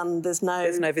and it's done, there's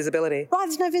no visibility. Right,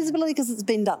 there's no visibility because it's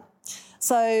been done.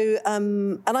 So,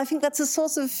 and I think that's a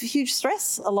source of huge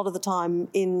stress a lot of the time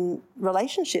in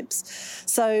relationships.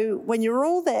 So when you're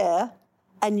all there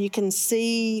and you can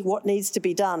see what needs to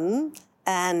be done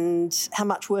and how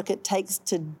much work it takes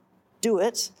to do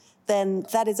it, then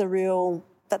that's a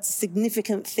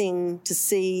significant thing to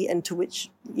see and to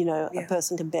which, a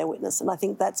person can bear witness. And I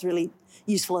think that's really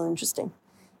useful and interesting.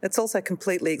 It's also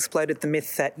completely exploded the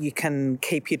myth that you can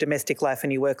keep your domestic life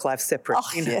and your work life separate.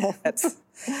 That's,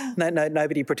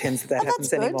 nobody pretends that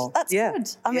happens anymore. That's good.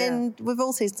 I mean, we've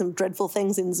all seen some dreadful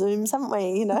things in Zooms, haven't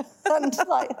we? And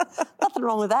nothing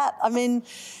wrong with that. I mean,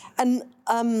 and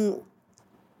I'm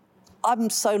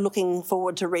so looking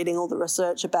forward to reading all the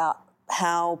research about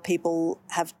how people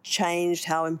have changed,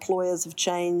 how employers have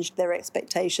changed their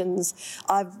expectations.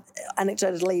 I've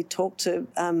anecdotally talked to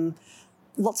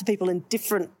lots of people in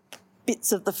different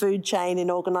bits of the food chain in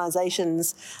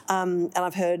organisations, and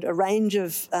I've heard a range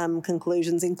of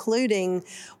conclusions, including,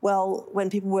 when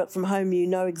people work from home, you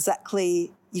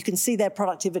can see their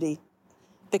productivity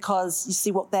because you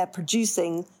see what they're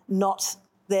producing, not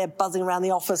they're buzzing around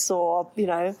the office or,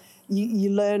 you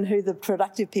learn who the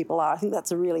productive people are. I think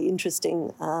that's a really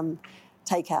interesting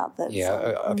takeout.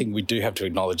 I think we do have to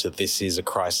acknowledge that this is a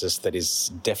crisis that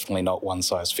is definitely not one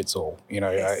size fits all.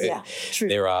 True.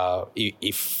 There are,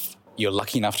 if you're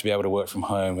lucky enough to be able to work from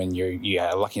home and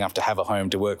you're lucky enough to have a home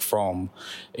to work from,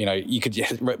 you could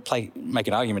make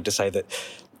an argument to say that,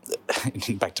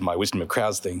 back to my wisdom of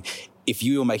crowds thing, if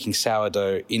you are making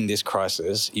sourdough in this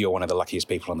crisis, you're one of the luckiest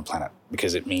people on the planet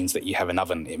because it means that you have an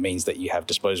oven, it means that you have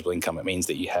disposable income, it means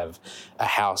that you have a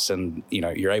house and,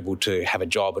 you're able to have a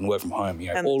job and work from home,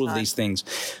 all of these things.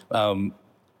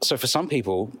 So for some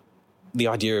people, the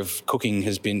idea of cooking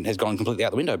has gone completely out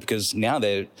the window because now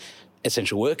they're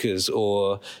essential workers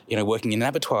or, working in an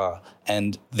abattoir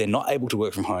and they're not able to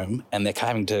work from home and they're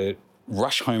having to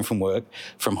rush home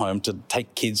from home to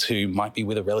take kids who might be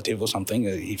with a relative or something,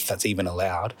 if that's even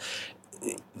allowed.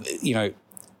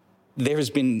 There has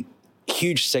been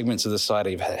huge segments of the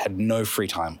society have had no free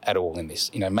time at all in this.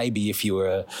 Maybe if you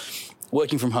were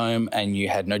working from home and you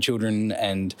had no children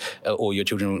or your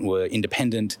children were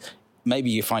independent, maybe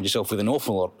you find yourself with an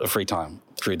awful lot of free time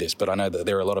through this. But I know that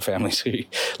there are a lot of families who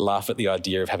laugh at the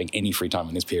idea of having any free time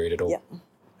in this period at all. Yeah,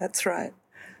 that's right.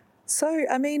 So,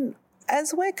 I mean,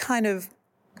 as we're kind of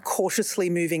cautiously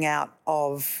moving out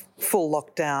of full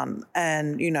lockdown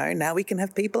and, now we can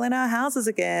have people in our houses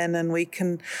again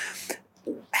and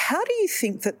how do you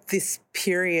think that this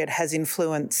period has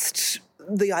influenced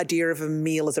the idea of a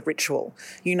meal as a ritual?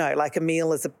 Like a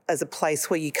meal as a place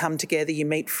where you come together, you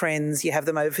meet friends, you have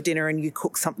them over for dinner and you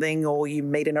cook something or you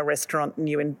meet in a restaurant and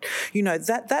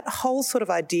that whole sort of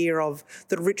idea of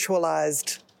the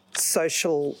ritualised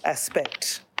social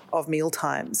aspect of meal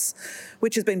times,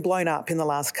 which has been blown up in the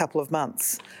last couple of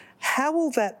months. How will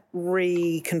that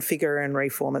reconfigure and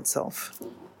reform itself?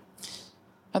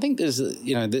 I think there's,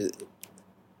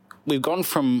 we've gone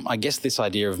from, I guess, this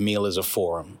idea of meal as a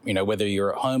forum, whether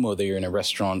you're at home or whether you're in a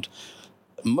restaurant,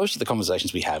 most of the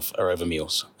conversations we have are over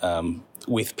meals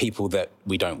with people that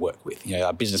we don't work with.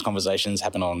 Our business conversations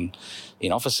happen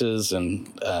in offices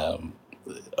and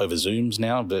over Zooms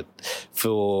now, but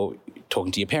for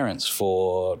talking to your parents,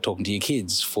 for talking to your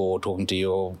kids, for talking to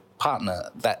your partner,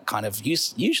 that kind of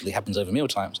usually happens over meal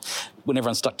times. When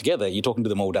everyone's stuck together, you're talking to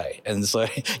them all day. And so,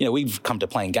 we've come to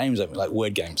playing games, like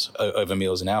word games, over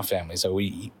meals in our family. So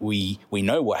we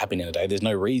know what happened in a day. There's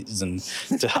no reason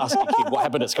to ask a kid what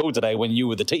happened at school today when you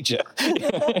were the teacher.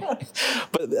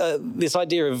 But this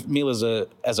idea of meal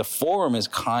as a forum is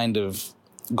kind of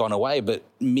gone away, but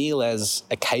meal as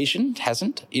occasion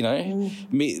hasn't.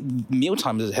 Meal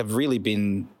times have really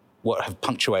been what have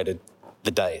punctuated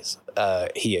the days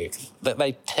here.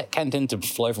 They can tend to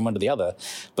flow from one to the other,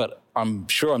 but I'm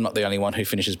sure I'm not the only one who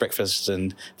finishes breakfast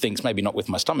and thinks, maybe not with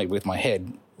my stomach, with my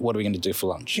head, what are we going to do for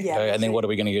lunch? And then what are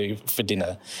we going to do for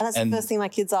dinner? And that's the first thing my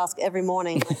kids ask every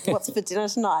morning, what's for dinner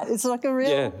tonight? It's like a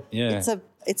real,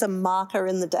 it's a marker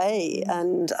in the day.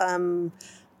 And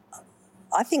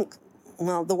I think,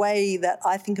 the way that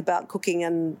I think about cooking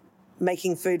and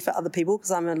making food for other people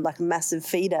because I'm like a massive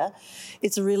feeder,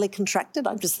 it's really contracted.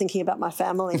 I'm just thinking about my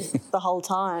family the whole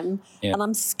time. Yeah. And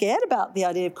I'm scared about the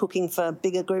idea of cooking for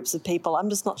bigger groups of people. I'm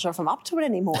just not sure if I'm up to it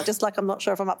anymore. Just like I'm not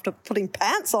sure if I'm up to putting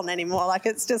pants on anymore. Like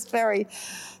it's just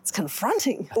it's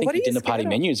confronting. I think the dinner party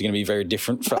menus are going to be very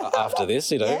different after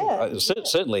this. Yeah.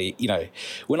 Certainly,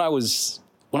 when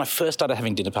I first started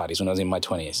having dinner parties when I was in my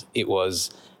 20s,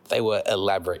 they were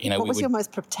elaborate. What was your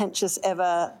most pretentious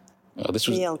ever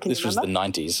meal? This was the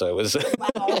 90s, so it was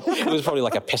it was probably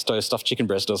like a pesto stuffed chicken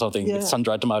breast or something with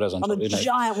sun-dried tomatoes on top. On a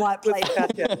giant white plate.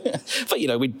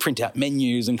 But, we'd print out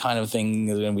menus and kind of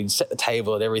things, and we'd set the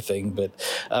table and everything. But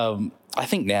I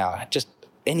think now, just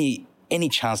any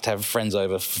chance to have friends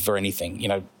over for anything,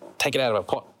 take it out of a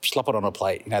pot, slop it on a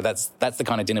plate. That's the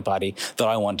kind of dinner party that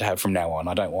I want to have from now on.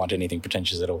 I don't want anything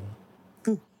pretentious at all.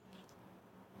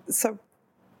 So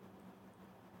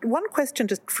one question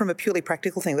just from a purely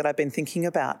practical thing that I've been thinking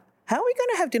about. How are we going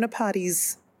to have dinner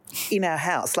parties in our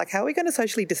house? Like, how are we going to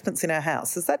socially distance in our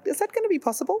house? Is that going to be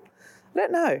possible? I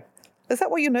don't know. Is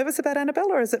that what you're nervous about,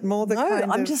 Annabelle, or is it more the kind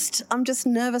of... I'm just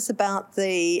nervous about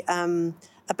the...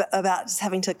 about just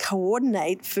having to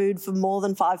coordinate food for more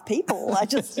than 5 people. I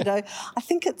just, I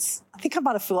think I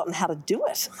might have forgotten how to do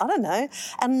it. I don't know.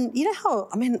 And you know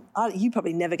how, you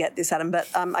probably never get this, Adam, but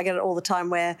I get it all the time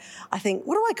where I think,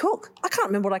 what do I cook? I can't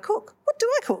remember what I cook. What do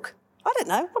I cook? I don't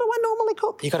know. What do I normally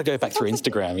cook? You got to go back through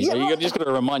Instagram. You just got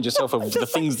to remind yourself of the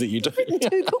things that you do. I've written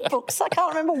 2 cookbooks. I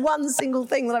can't remember one single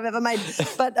thing that I've ever made.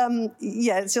 But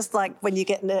it's just like when you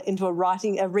get into a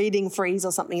reading freeze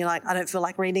or something. You're like, I don't feel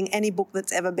like reading any book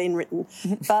that's ever been written.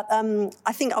 But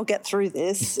I think I'll get through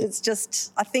this. It's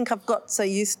just I think I've got so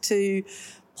used to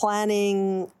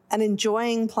planning and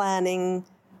enjoying planning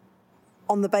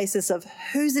on the basis of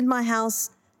who's in my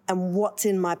house and what's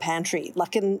in my pantry.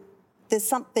 There's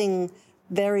something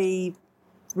very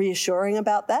reassuring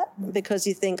about that because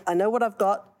you think, I know what I've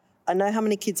got, I know how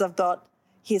many kids I've got,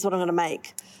 here's what I'm going to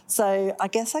make. So I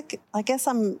guess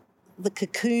the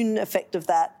cocoon effect of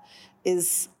that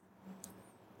is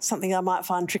something I might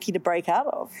find tricky to break out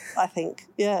of, I think,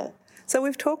 yeah. So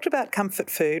we've talked about comfort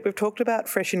food, we've talked about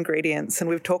fresh ingredients, and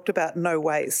we've talked about no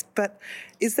waste. But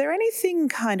is there anything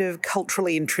kind of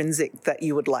culturally intrinsic that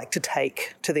you would like to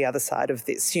take to the other side of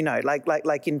this?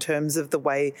 Like in terms of the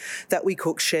way that we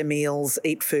cook, share meals,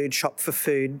 eat food, shop for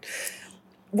food.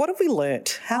 What have we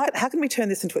learnt? How can we turn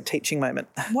this into a teaching moment?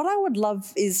 What I would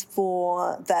love is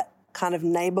for that kind of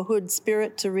neighbourhood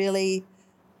spirit to really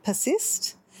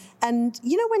persist. And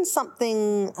when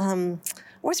something...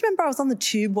 I always remember I was on the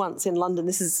tube once in London.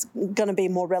 This is going to be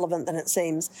more relevant than it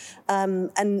seems. And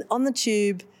on the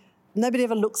tube, nobody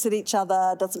ever looks at each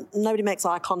other, nobody makes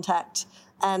eye contact,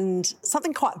 and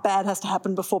something quite bad has to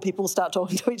happen before people start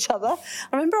talking to each other.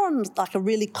 I remember on like a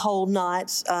really cold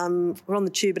night, we're on the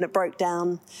tube and it broke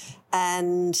down,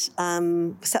 and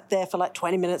sat there for like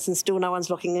 20 minutes and still no one's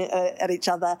looking at each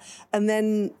other. And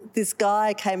then this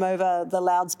guy came over the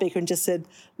loudspeaker and just said,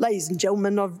 "Ladies and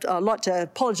gentlemen, I'd like to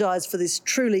apologise for this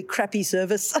truly crappy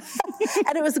service."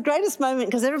 And it was the greatest moment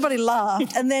because everybody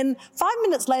laughed. And then 5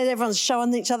 minutes later, everyone's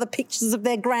showing each other pictures of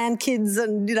their grandkids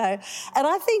and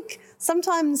I think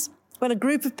sometimes when a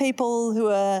group of people who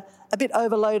are a bit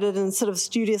overloaded and sort of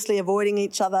studiously avoiding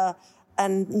each other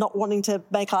and not wanting to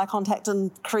make eye contact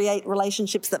and create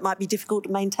relationships that might be difficult to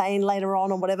maintain later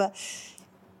on or whatever.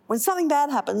 When something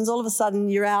bad happens, all of a sudden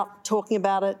you're out talking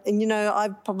about it. And,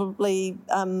 I've probably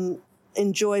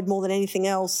enjoyed more than anything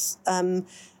else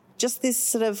just this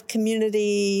sort of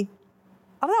community.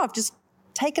 I don't know, I've just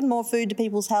taken more food to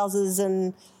people's houses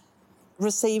and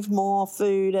received more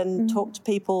food and talked to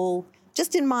people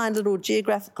just in my little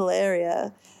geographical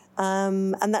area.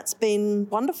 And that's been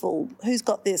wonderful. Who's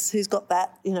got this? Who's got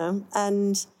that?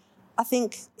 And I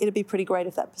think it'd be pretty great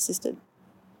if that persisted.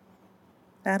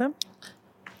 Adam?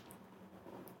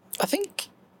 I think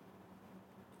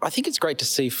it's great to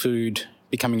see food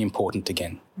becoming important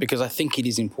again, because I think it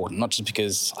is important, not just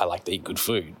because I like to eat good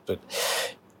food, but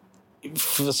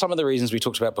for some of the reasons we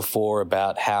talked about before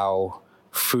about how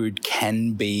food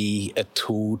can be a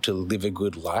tool to live a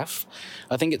good life.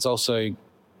 I think it's also,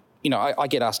 I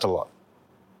get asked a lot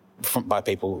by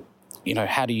people,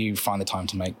 how do you find the time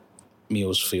to make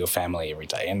meals for your family every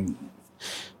day? And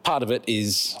part of it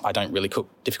is I don't really cook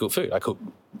difficult food. I cook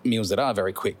meals that are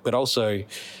very quick, but also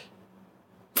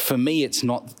for me,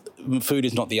 food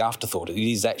is not the afterthought. It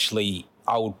is actually,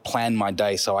 I will plan my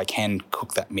day so I can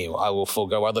cook that meal. I will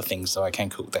forego other things so I can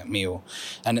cook that meal.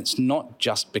 And it's not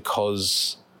just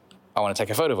because I want to take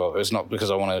a photo of it. It's not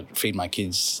because I want to feed my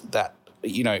kids that,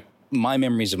 my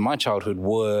memories of my childhood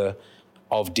were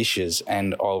of dishes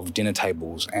and of dinner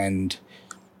tables and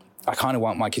I kind of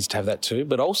want my kids to have that too.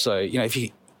 But also, if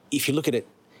you look at it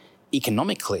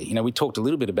economically, we talked a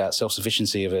little bit about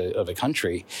self-sufficiency of a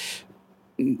country.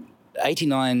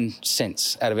 89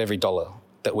 cents out of every dollar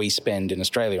that we spend in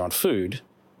Australia on food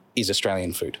is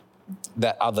Australian food.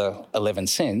 That other 11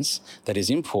 cents that is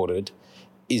imported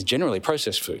is generally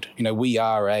processed food. We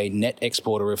are a net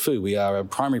exporter of food. We are a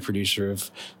primary producer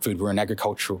of food. We're an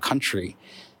agricultural country.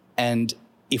 And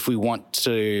if we want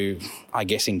to, I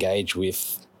guess, engage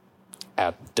with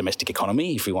our domestic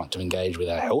economy, if we want to engage with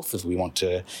our health, if we want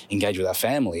to engage with our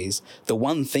families, the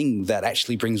one thing that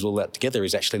actually brings all that together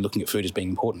is actually looking at food as being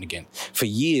important again. For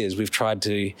years, we've kind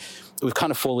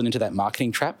of fallen into that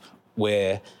marketing trap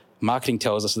where marketing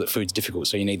tells us that food's difficult,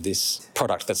 so you need this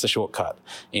product that's the shortcut.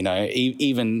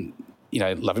 Even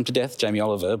love him to death, Jamie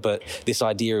Oliver, but this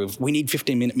idea of we need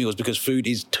 15-minute meals because food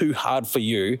is too hard for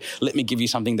you. Let me give you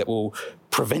something that will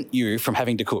prevent you from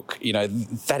having to cook.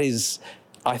 That is,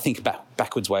 I think,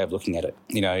 backwards way of looking at it.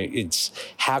 It's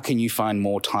how can you find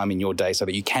more time in your day so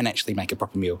that you can actually make a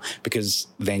proper meal, because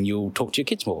then you'll talk to your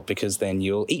kids more, because then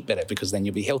you'll eat better, because then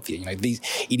you'll be healthier.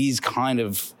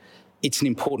 It's an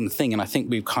important thing, and I think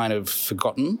we've kind of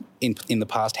forgotten in the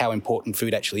past how important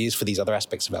food actually is for these other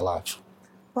aspects of our life.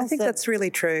 Well, I think that's really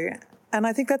true. And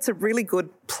I think that's a really good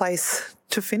place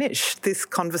to finish this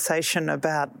conversation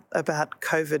about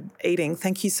COVID eating.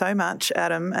 Thank you so much,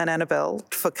 Adam and Annabelle,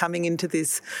 for coming into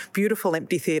this beautiful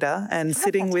empty theatre and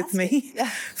sitting with me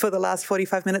for the last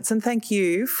 45 minutes. And thank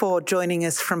you for joining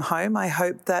us from home. I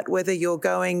hope that whether you're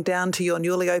going down to your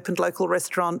newly opened local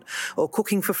restaurant or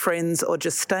cooking for friends or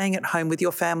just staying at home with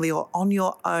your family or on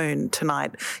your own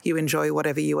tonight, you enjoy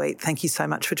whatever you eat. Thank you so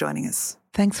much for joining us.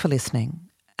 Thanks for listening.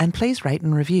 And please rate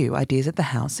and review Ideas at the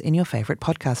House in your favourite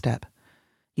podcast app.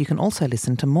 You can also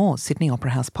listen to more Sydney Opera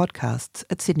House podcasts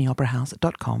at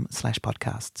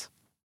sydneyoperahouse.com/podcasts.